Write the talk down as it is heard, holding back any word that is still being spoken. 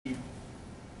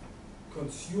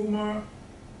consumer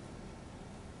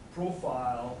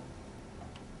profile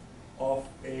of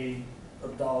a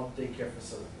adult daycare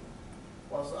facility?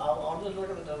 Well, so I'll just look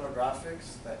at the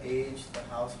demographics, the age, the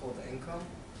household income,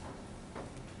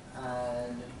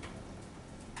 and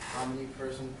how many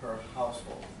person per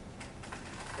household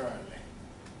currently.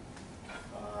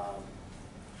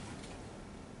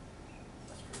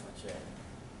 That's pretty much it.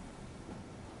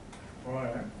 All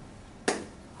right.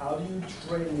 How do you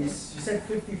trace, you said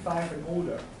 55 and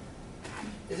older.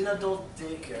 It's an adult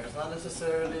daycare. It's not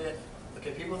necessarily,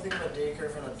 okay, people think of a daycare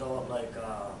for an adult like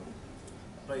a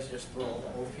place just for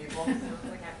old people.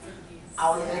 Like activities.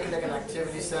 I would make it like an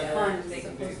activity center, Fun, it's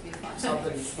supposed to be fun.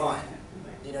 something fun.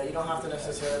 You know, you don't have to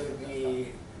necessarily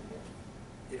be,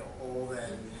 old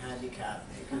and handicapped.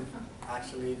 You can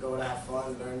actually go to have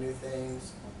fun, learn new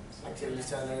things, activity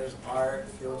centers, art,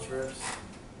 field trips.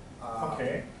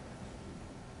 Okay.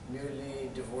 Newly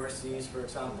divorcees, for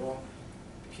example,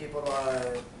 they don't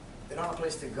have a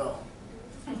place to go.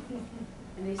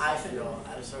 I feel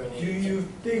at a certain age. Do you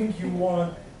think you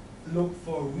want to look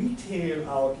for retail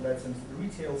outlets and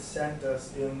retail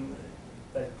centers in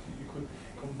that you could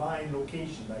combine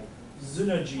location, like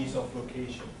synergies of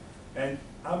location? And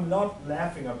I'm not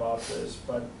laughing about this,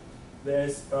 but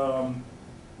there's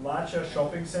larger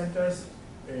shopping centers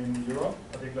in Europe,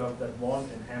 particularly that one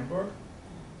in Hamburg,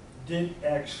 did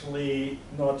actually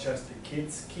not just the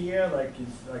kids care, like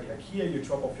here you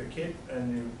drop off your kid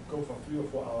and you go for 3 or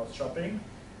 4 hours shopping.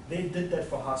 They did that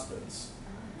for husbands.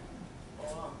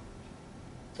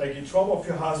 Like you drop off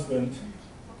your husband,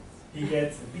 he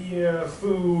gets beer,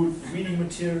 food, reading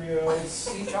materials,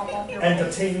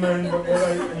 entertainment,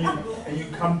 whatever, and you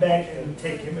come back and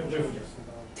take him with you.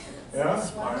 Yeah?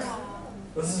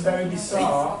 This is very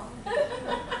bizarre.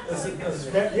 It's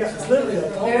literally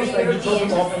like, almost like you drop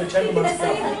him off in a gentleman's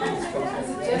club.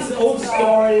 It's an old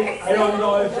story. I don't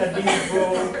know if that being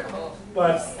true.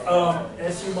 But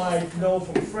as you might know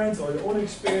from friends or your own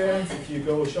experience, if you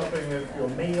go shopping with your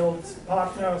male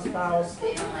partner, spouse,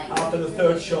 after the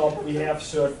third shop, we have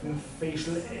certain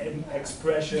facial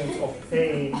expressions of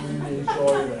pain. We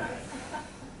enjoy that.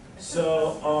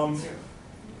 So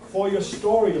for your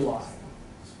storyline,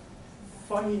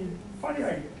 funny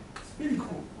idea. It's really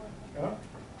cool. Yeah?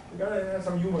 You gotta have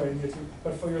some humor in here too.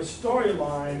 But for your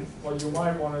storyline, what you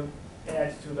might want to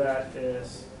add to that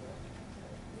is,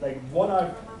 like, what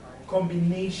are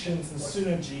combinations and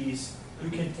synergies you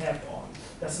can tap on?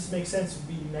 Does this make sense to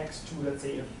be next to, let's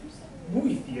say, a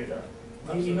movie theater?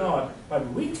 Maybe not,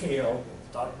 but retail.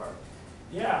 Dog park.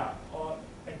 Yeah, or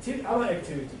other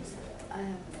activities. I have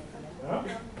an idea.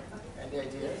 Yeah? Any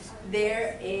ideas?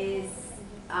 There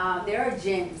are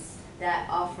gyms that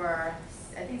offer,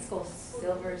 I think it's called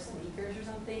silver sneakers or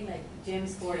something, like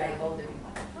gyms for like older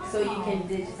people. So you can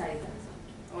digitize them,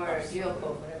 or geo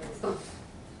code, whatever it's called.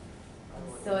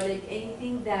 So like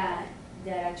anything that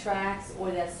attracts or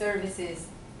that services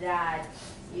that,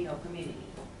 community.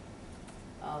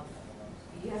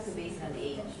 You have to base it on the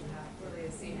age. Really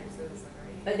a senior citizen,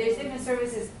 right? But there's different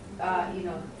services,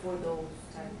 for those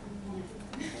type.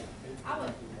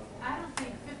 I don't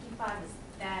think 55 is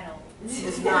that old.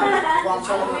 It's not. Well, I'm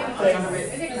trying to make,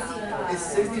 it's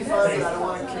 65, but I don't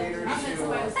want to cater I'm just to.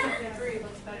 why it's 53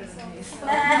 looks better than me. I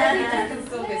think you can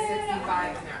still get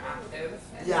 65 and they're active.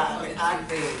 And Yeah, I mean,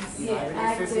 active. Yeah, I mean,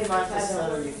 active 55 to adults.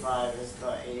 75 is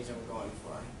the age I'm going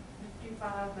for.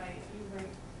 55, like, you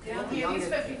right. You want Down the here, these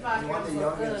youngins- 55 you want the girls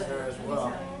look youngins good. there as let me well.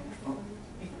 tell you.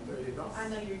 There you go. I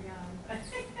know you're young.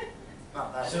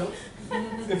 Not that. So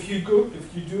if you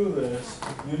do this,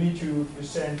 you need to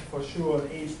present for sure an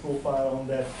age profile on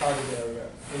that target area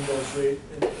in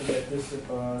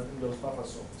those buffer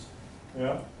zones.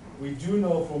 Yeah, we do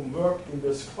know from work in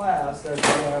this class that we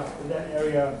have in that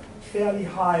area fairly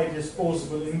high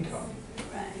disposable income.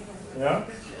 Right. Yeah,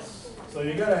 so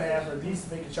you gotta have at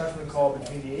least make a judgment call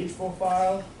between the age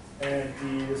profile and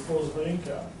the disposable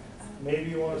income.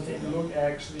 Maybe you want to take a look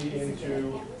actually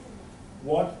into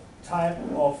what type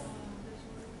of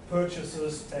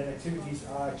purchases and activities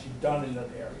are actually done in that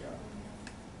area.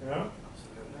 Yeah?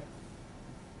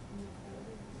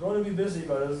 It's going to be busy,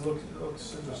 but it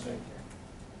looks interesting.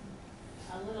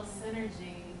 A little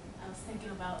synergy. I was thinking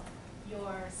about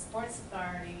your sports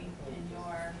authority and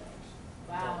your,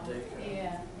 wow, Adult daycare.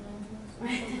 yeah.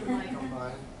 Like,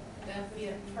 Combined. that'd be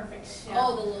a perfect show.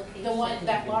 Oh, the location. The one,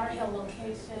 that Water Hill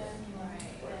location.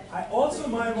 I also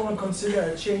might want to consider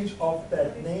a change of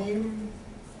that name,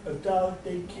 adult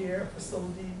daycare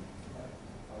facility.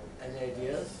 Any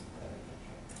ideas?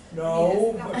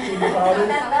 No, but think about it.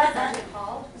 That's actually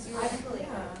called, because you actually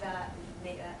have that,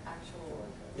 make that actual.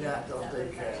 Yeah, adult Is that what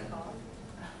it's daycare. actually called?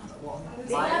 Well,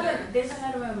 There's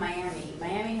another one in Miami.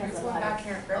 Miami has There's a one lot back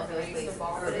here in of Brooklyn, those I used to places.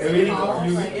 volunteer. I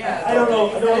really, Yeah. I don't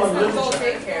know It's all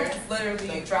literature. daycare, it's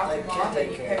literally you drop Like them off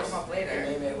and you kid pick daycares. them up You later.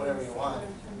 name it whatever you want.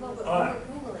 Well, but Alright.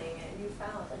 we were Googling it, you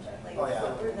found, like, Oh, yeah.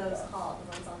 what were those called, the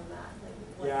ones on the map?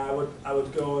 Like, what- Yeah, I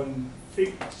would go and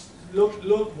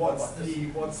look what's the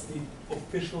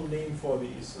official name for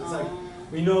these. It's like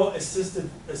we know assisted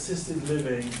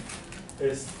living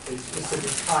is a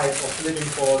specific type of living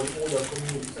for the older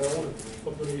community, older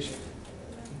population.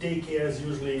 Daycare is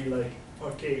usually like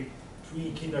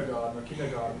pre-kindergarten or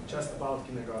kindergarten, just about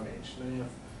kindergarten age. Then you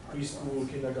have preschool,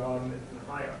 kindergarten, and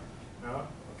higher. Yeah?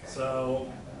 Okay.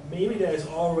 So maybe there's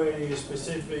already a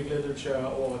specific literature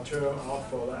or a term out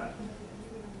for that.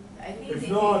 I think If they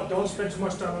not, do- don't spend too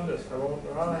much time on this. I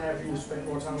would rather have you spend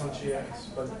more time on GIS.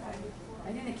 But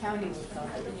I think the county will tell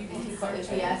them.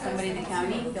 If you ask somebody in the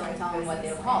county, they'll tell them what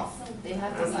they're called. They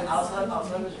have to. Outside of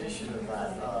the issue of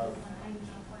that,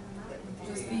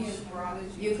 Just be as broad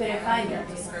as You you couldn't can find in your it.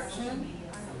 description,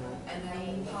 and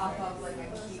then pop up like a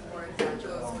keyword that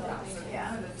goes with that. So if you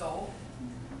Yeah. put adult,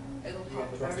 it'll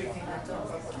pop up everything that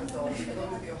goes with adult, it'll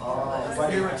give you a whole oh, list. if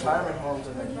I do retirement homes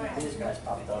and then these guys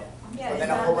popped up. Yeah, But then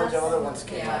a that- whole bunch of that's- other ones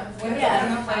came up.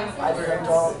 Yeah. I did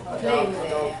adult Play with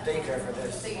it, daycare for So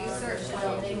this. you search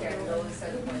adult daycare, those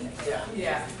are the ones that Yeah.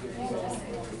 Yeah,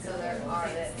 so there are,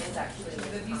 that is actually.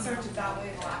 if you search it that way,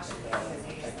 it'll actually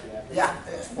be easy. Yeah,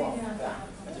 well, yeah,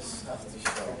 I just have to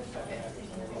show.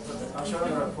 I'll show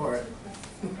you the report.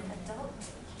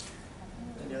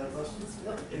 Any other questions?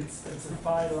 it's a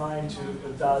fine line to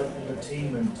adult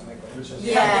entertainment, which is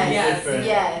Yes, different.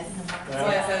 yes. That's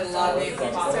why I said a lot of names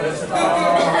are popping That's a up.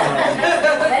 fine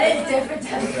That is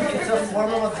different. It's a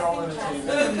form of adult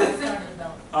entertainment.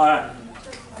 All right.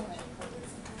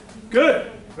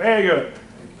 Good. Very good.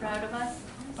 Proud of us?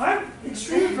 I'm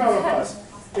extremely proud of us.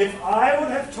 If I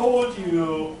would have told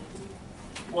you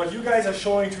what you guys are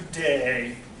showing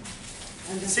today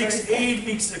 8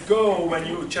 weeks ago, when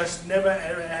you just never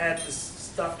ever had this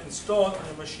stuff installed on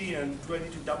your machine, and do I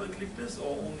need to double click this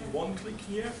or only one click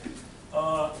here?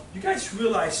 You guys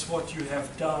realize what you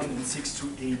have done in 6 to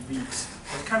 8 weeks.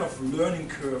 What kind of learning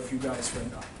curve you guys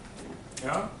went up.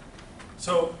 Yeah?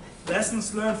 So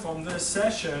lessons learned from this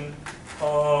session,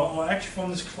 or actually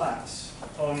from this class.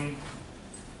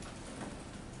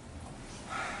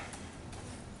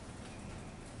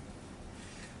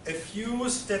 If you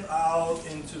step out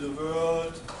into the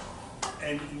world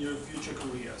and in your future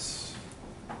careers,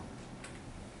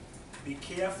 be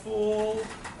careful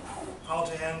how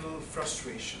to handle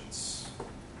frustrations.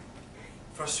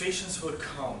 Frustrations will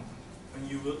come and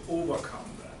you will overcome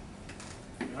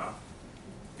them. Yeah?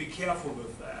 Be careful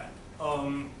with that.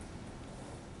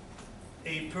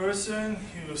 A person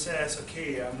who says,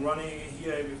 okay, I'm running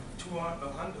here with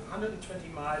 120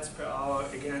 miles per hour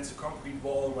against a concrete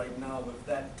wall right now with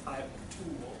that type of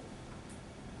tool.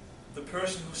 The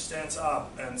person who stands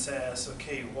up and says,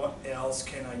 okay, what else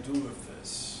can I do with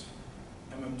this?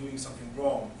 Am I doing something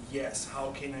wrong? Yes, how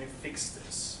can I fix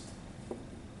this?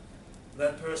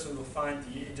 That person will find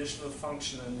the additional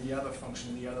function and the other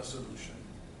function, the other solution.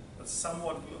 That's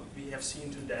somewhat what we have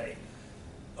seen today.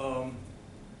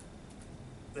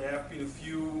 There have been a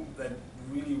few that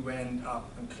really went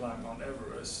up and climbed Mount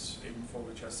Everest, even before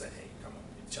we just said, hey, come on,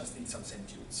 we just need some sand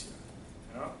dunes here.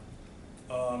 You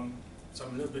know? So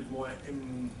I'm a little bit more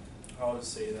how to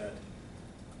say that.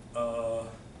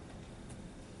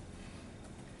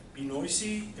 Be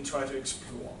noisy and try to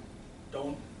explore.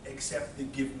 Don't accept the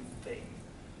given thing.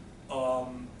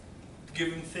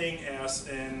 Given thing as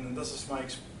in, this is my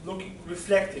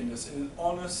reflecting this in an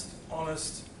honest,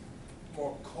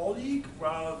 more colleague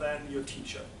rather than your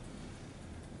teacher.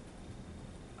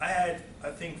 I had, I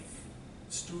think,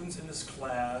 students in this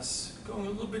class going a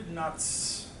little bit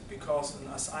nuts because an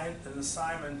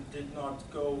assignment did not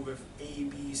go with A,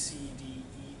 B, C, D,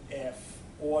 E, F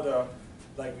order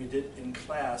like we did in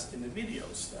class in the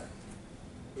videos then.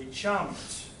 We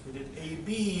jumped. We did A,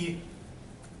 B,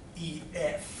 E,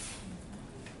 F.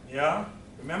 Yeah?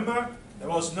 Remember? There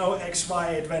was no X, Y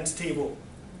advanced table.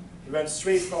 We went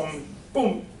straight from,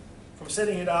 boom, from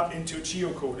setting it up into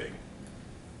geocoding.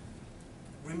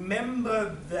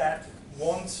 Remember that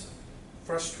once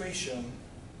frustration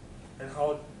and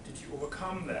how did you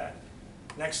overcome that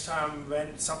next time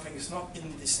when something is not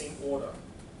in the same order.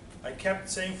 I kept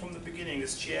saying from the beginning,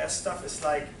 this GIS stuff is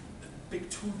like a big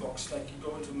toolbox, like you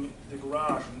go into the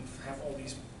garage and have all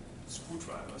these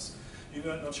screwdrivers. You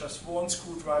learn not just one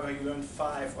screwdriver, you learn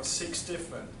 5 or 6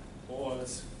 different. Or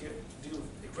let's deal with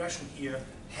aggression here,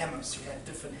 hammers. You had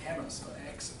different hammers or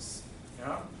axes.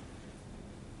 Yeah?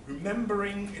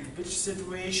 remembering in which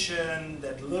situation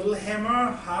that little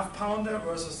hammer, half pounder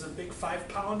versus the big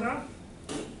 5-pounder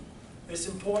is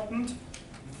important.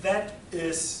 That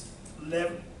is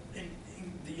in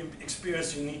the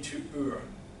experience you need to earn.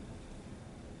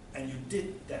 And you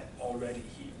did that already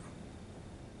here.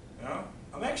 Yeah?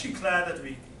 I'm actually glad that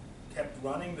we kept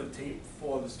running the tape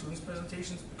for the students'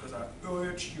 presentations, because I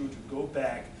urge you to go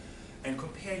back and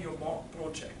compare your mock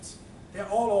projects. They're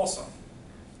all awesome.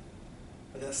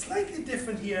 But they're slightly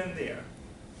different here and there.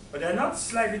 But they're not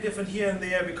slightly different here and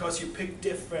there because you pick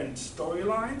different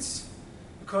storylines,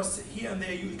 because here and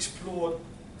there you explored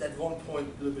that one point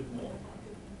a little bit more.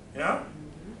 Yeah?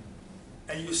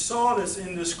 And you saw this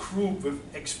in this group with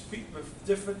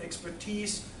different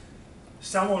expertise.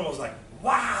 Someone was like,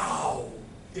 wow,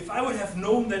 if I would have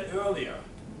known that earlier.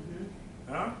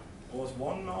 Yeah? I was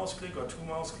 1 mouse click or 2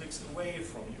 mouse clicks away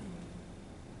from you.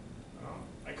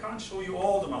 I can't show you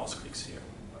all the mouse clicks here.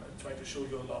 I tried to show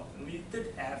you a lot. And we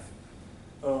did have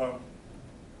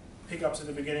hiccups in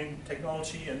the beginning,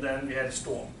 technology, and then we had a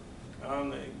storm.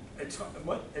 I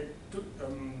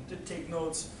did take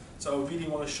notes, so I really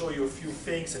want to show you a few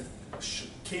things that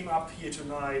came up here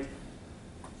tonight.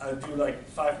 I'll do like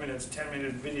 5 minutes,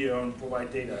 10-minute video and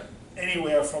provide data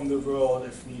anywhere from the world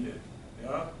if needed.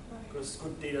 Yeah? Because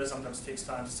good data sometimes takes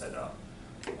time to set up.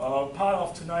 Part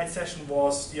of tonight's session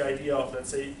was the idea of, let's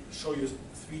say, show you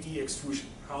 3D extrusion,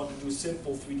 how to do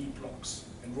simple 3D blocks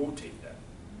and rotate them.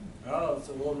 It's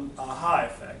a little aha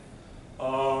effect.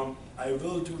 I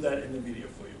will do that in the video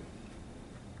for you.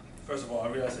 First of all, I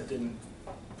realized I didn't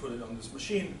put it on this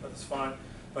machine, but it's fine.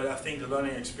 But I think the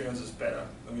learning experience is better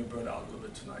when we burn out a little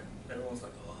bit tonight. Everyone's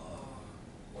like, oh,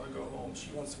 I want to go home.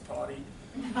 She wants to party.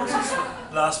 This is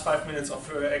the last 5 minutes of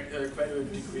her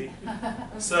graduate degree.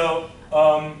 So,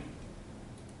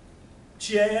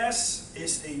 GIS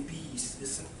is a beast.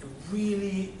 It's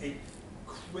really a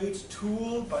great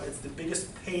tool, but it's the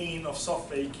biggest pain of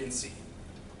software you can see.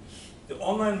 The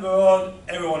online world,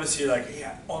 everyone is here like,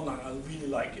 yeah, online, I really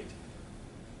like it.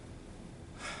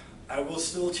 I will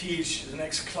still teach the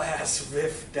next class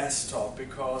with desktop,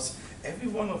 because every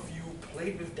one of you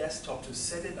played with desktop to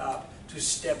set it up, to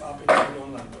step up into the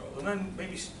online world. And then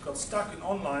maybe got stuck in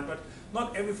online, but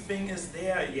not everything is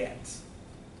there yet.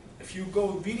 If you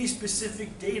go really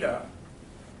specific data,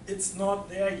 it's not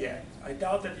there yet. I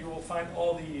doubt that you will find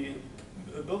all the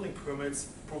building permits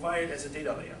provided as a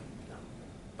data layer.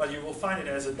 But you will find it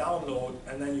as a download,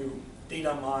 and then you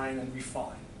data mine and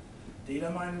refine. Data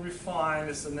mine and refine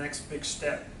is the next big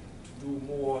step to do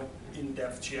more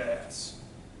in-depth GIS.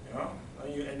 Yeah?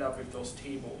 And you end up with those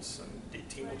tables and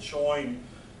table join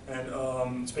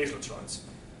and spatial joints.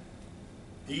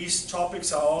 These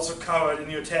topics are also covered in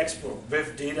your textbook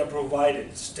with data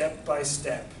provided, step by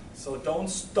step. So don't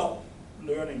stop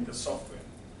learning the software.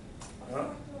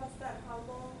 Yeah? What's that? How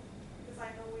long? Because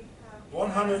I know we have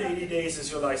 180 days is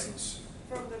your license.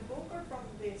 From the book or from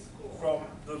the school? From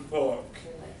the book.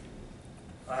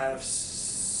 I have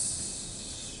students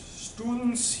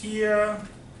here.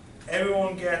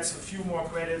 Everyone gets a few more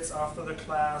credits after the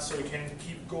class, so you can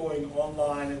keep going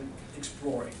online and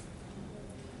exploring.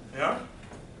 Yeah?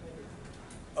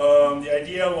 The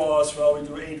idea was, well, we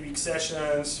do 8-week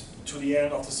sessions to the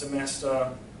end of the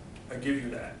semester. I give you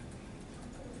that.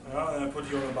 Yeah? And I put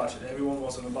you on a budget. Everyone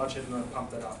was on a budget, and I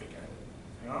pumped that up again.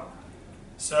 Yeah?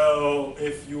 So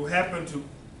if you happen to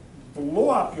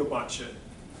blow up your budget,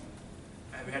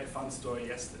 we had a fun story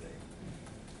yesterday.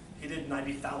 He did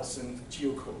 90,000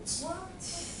 geocodes. What?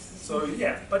 So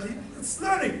yeah, but it's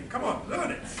learning. Come on,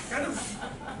 learn it. Kind of.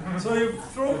 So you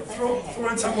throw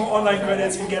in some more online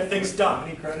credits, you get things done. How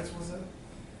many credits was that?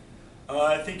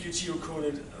 I think you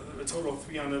geocoded a total of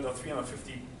 300 or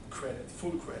 350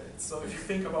 full credits. So if you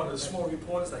think about a small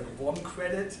report, it's like 1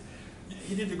 credit.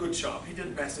 He did a good job. He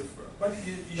did massive work. But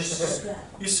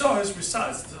you saw his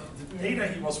results. The data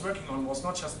he was working on was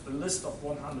not just the list of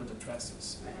 100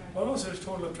 addresses. What was his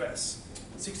total address?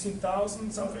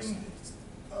 16,000 something?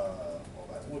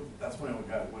 Well, that's when it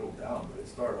got whittled down, but it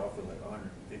started off with like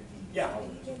 150,000. Yeah.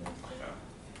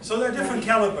 So there are different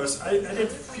calibers. I did a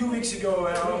few weeks ago,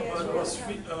 I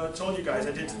told you guys,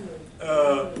 I did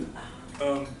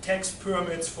tax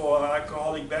permits for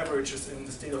alcoholic beverages in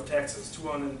the state of Texas,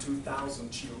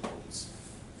 202,000 geocodes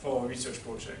for a research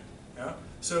project. Yeah?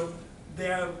 So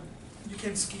there, you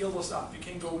can scale those up. You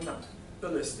can go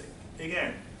ballistic.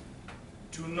 Again,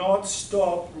 do not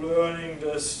stop learning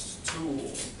this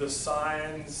tool, the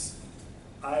science.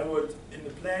 I would, in the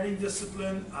planning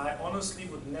discipline, I honestly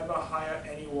would never hire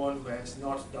anyone who has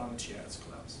not done a GIS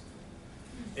class.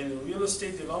 In the real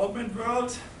estate development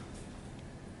world,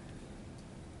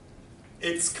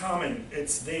 It's coming,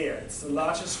 it's there. It's the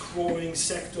largest growing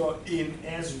sector in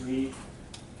MSRED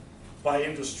by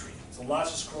industry. It's the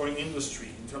largest growing industry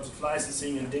in terms of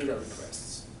licensing and data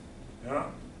requests. Yeah?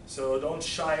 So don't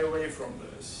shy away from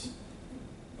this.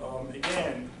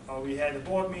 Again, we had a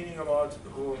board meeting about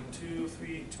 2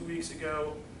 weeks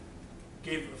ago,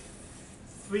 gave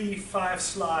 5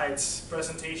 slides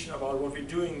presentation about what we're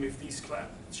doing with these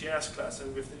GIS class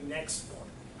and with the next one.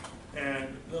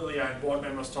 And literally I had board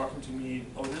members talking to me,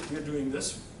 oh, we're doing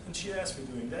this in GIS, we're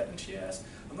doing that in GIS.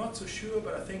 I'm not so sure,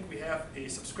 but I think we have a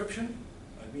subscription.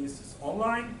 That means it's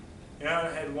online. And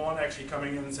I had one actually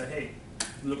coming in and said, hey,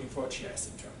 I'm looking for a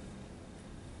GIS intern.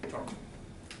 Talk to me.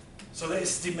 So there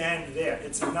is demand there.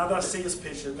 It's another sales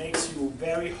pitch that makes you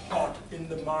very hot in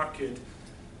the market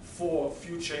for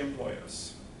future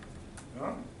employers.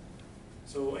 Yeah?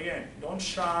 So again, don't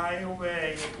shy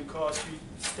away because you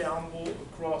stumble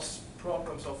across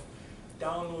problems of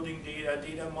downloading data,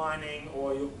 data mining,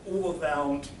 or you're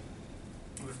overwhelmed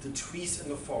with the trees in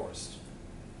the forest.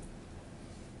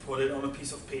 Put it on a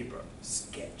piece of paper,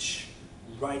 sketch,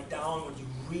 write down what you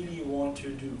really want to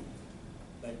do.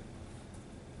 Like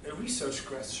a research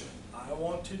question, I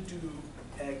want to do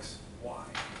X, Y.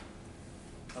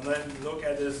 And then look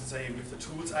at this and say, with the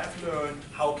tools I've learned,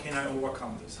 how can I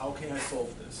overcome this? How can I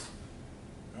solve this?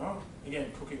 Yeah?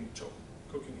 Again, cooking joke,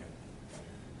 cooking it.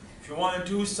 If you want to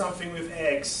do something with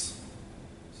X,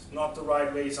 it's not the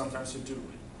right way sometimes to do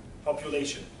it.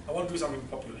 Population. I want to do something with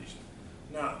population.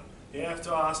 Now, you have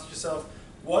to ask yourself,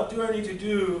 what do I need to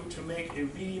do to make a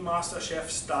really MasterChef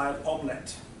style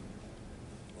omelette?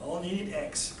 Well, I need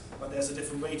X, but there's a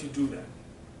different way to do that.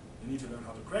 You need to learn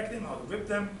how to crack them, how to whip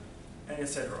them, and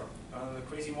etc. The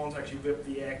crazy ones actually whip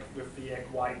the egg with the egg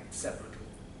white separately.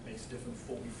 Makes a different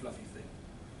foamy, fluffy thing.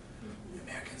 The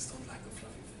Americans don't like the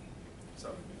fluffy thing.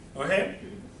 So, okay?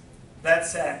 That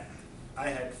said, I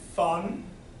had fun.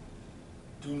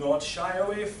 Do not shy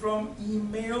away from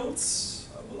emails.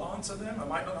 I will answer them. I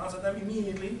might not answer them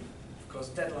immediately because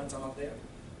deadlines are not there.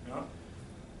 Yeah?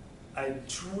 I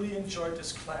truly enjoyed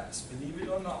this class, believe it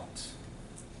or not.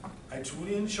 I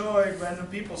truly enjoyed random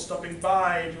people stopping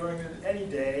by during any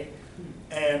day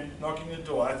and knocking the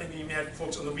door. I think we even had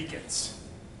folks on the weekends,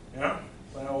 yeah,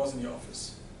 when I was in the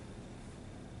office.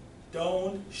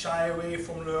 Don't shy away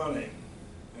from learning.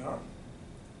 Yeah?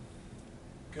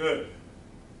 Good.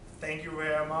 Thank you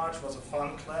very much. It was a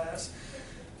fun class.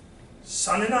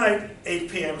 Sunday night, 8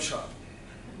 p.m. sharp.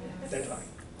 Deadline.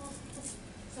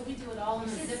 So we do it all in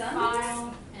a zip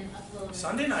file and upload it.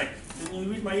 Sunday night. Didn't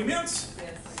you read my emails?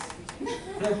 I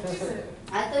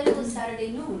thought it was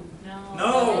Saturday noon.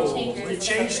 No, we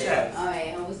changed that. All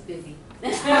right, I was busy.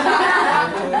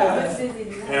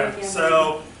 Yeah,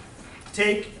 so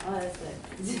take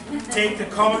the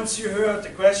comments you heard, the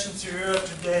questions you heard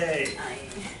today.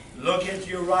 Look at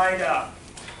your write-up.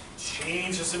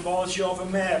 Change the symbology of a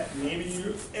map. Maybe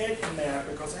you add a map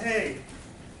because, hey,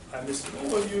 I missed an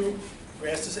overview.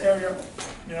 Where's this area?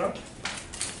 Yeah.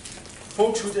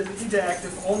 Folks who did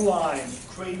interactive online,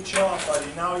 great job, but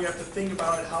now you have to think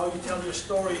about how you tell your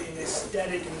story in a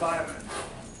static environment.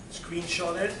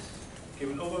 Screenshot it, give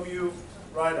an overview,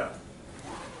 write up.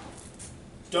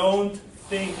 Don't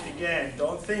think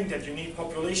that you need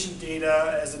population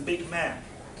data as a big map.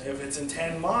 If it's in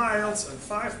 10 miles and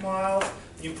 5 miles,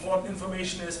 the important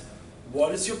information is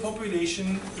what is your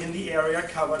population in the area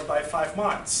covered by 5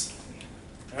 miles?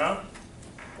 Yeah?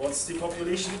 What's the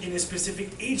population in a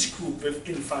specific age group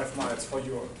within 5 miles for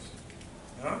yours?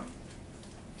 Yeah?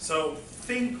 So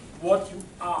think what you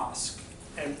ask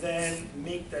and then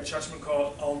make that judgment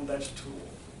call on that tool.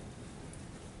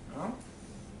 Yeah?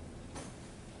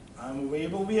 I'm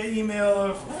available via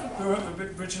email if the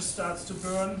bridges starts to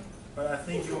burn, but I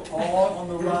think you're all on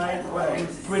the right way.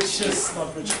 Bridges,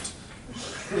 not Bridget.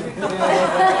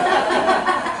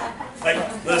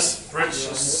 Like this,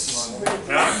 bridges.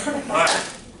 Yeah? All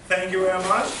right. Thank you very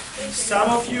much. Some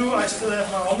of you, I still have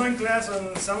my online class,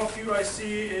 and some of you I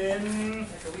see in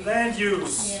land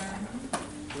use.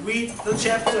 Read the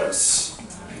chapters.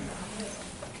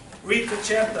 Read the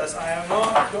chapters. I am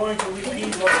not going to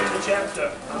repeat what's in the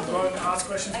chapter. I'm going to ask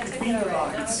questions between the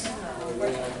lines.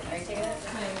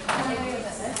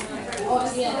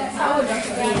 Oh, yeah. I would like to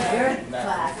be in your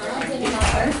class. You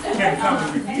can come and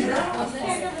repeat it.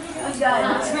 I got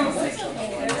it.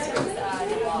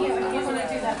 You want to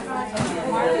do that for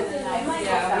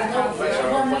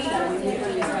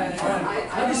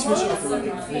Let me switch off the I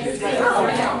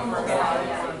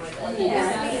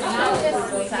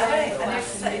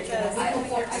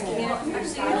can't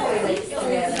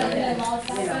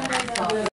actually.